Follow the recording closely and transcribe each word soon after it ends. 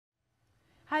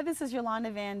Hi, this is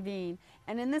Yolanda Van Veen,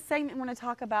 and in this segment we're going to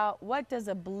talk about what does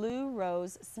a blue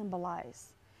rose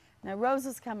symbolize. Now,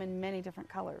 roses come in many different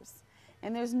colors,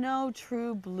 and there's no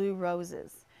true blue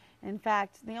roses. In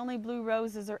fact, the only blue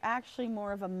roses are actually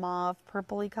more of a mauve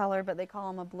purpley color, but they call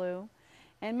them a blue.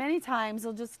 And many times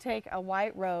they'll just take a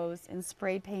white rose and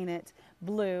spray paint it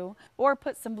blue, or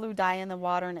put some blue dye in the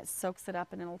water and it soaks it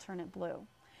up and it'll turn it blue.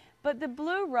 But the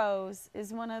blue rose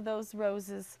is one of those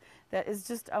roses that is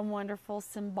just a wonderful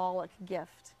symbolic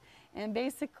gift. And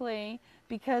basically,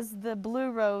 because the blue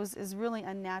rose is really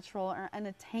unnatural or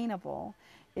unattainable,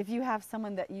 if you have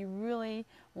someone that you really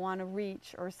want to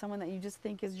reach or someone that you just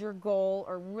think is your goal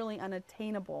or really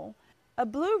unattainable, a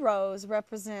blue rose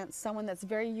represents someone that's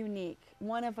very unique,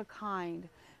 one of a kind,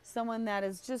 someone that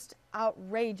is just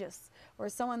outrageous, or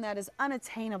someone that is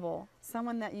unattainable,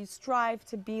 someone that you strive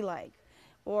to be like.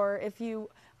 Or if you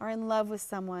are in love with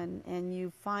someone and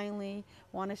you finally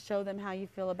want to show them how you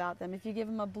feel about them, if you give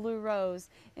them a blue rose,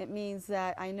 it means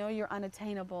that I know you're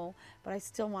unattainable, but I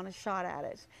still want a shot at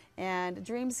it. And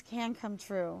dreams can come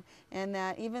true. And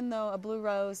that even though a blue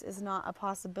rose is not a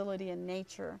possibility in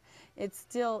nature, it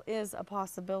still is a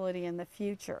possibility in the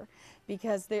future,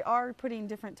 because they are putting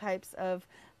different types of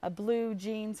blue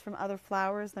genes from other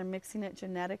flowers. They're mixing it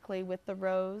genetically with the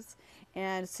rose,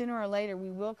 and sooner or later we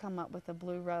will come up with a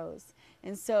blue rose.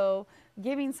 And so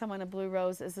giving someone a blue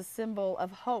rose is a symbol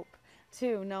of hope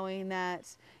too, knowing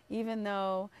that even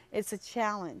though it's a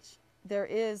challenge, there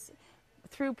is,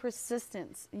 through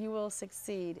persistence, you will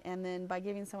succeed. And then by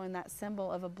giving someone that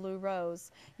symbol of a blue rose,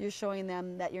 you're showing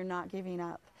them that you're not giving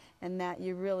up and that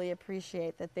you really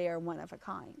appreciate that they are one of a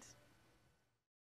kind.